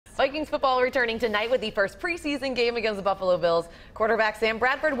Vikings football returning tonight with the first preseason game against the Buffalo Bills. Quarterback Sam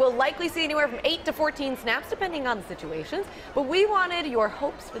Bradford will likely see anywhere from 8 to 14 snaps depending on the situations. But we wanted your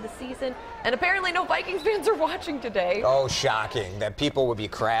hopes for the season, and apparently no Vikings fans are watching today. Oh, shocking that people would be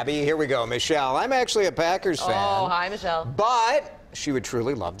crabby. Here we go, Michelle. I'm actually a Packers fan. Oh, hi, Michelle. But she would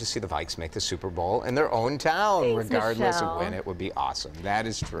truly love to see the Vikes make the Super Bowl in their own town. Thanks, regardless Michelle. of when. It would be awesome. That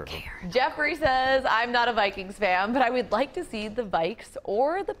is true. Jeffrey says, I'm not a Vikings fan, but I would like to see the Vikes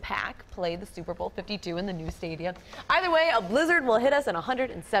or the Pack play the Super Bowl 52 in the new stadium. Either way, a blizzard will hit us in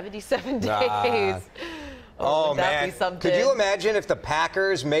 177 days. Oh, man. Could you imagine if the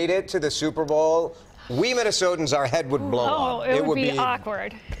Packers made it to the Super Bowl? We Minnesotans, our head would blow up. It would be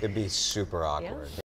awkward. It'd be super awkward. Yeah.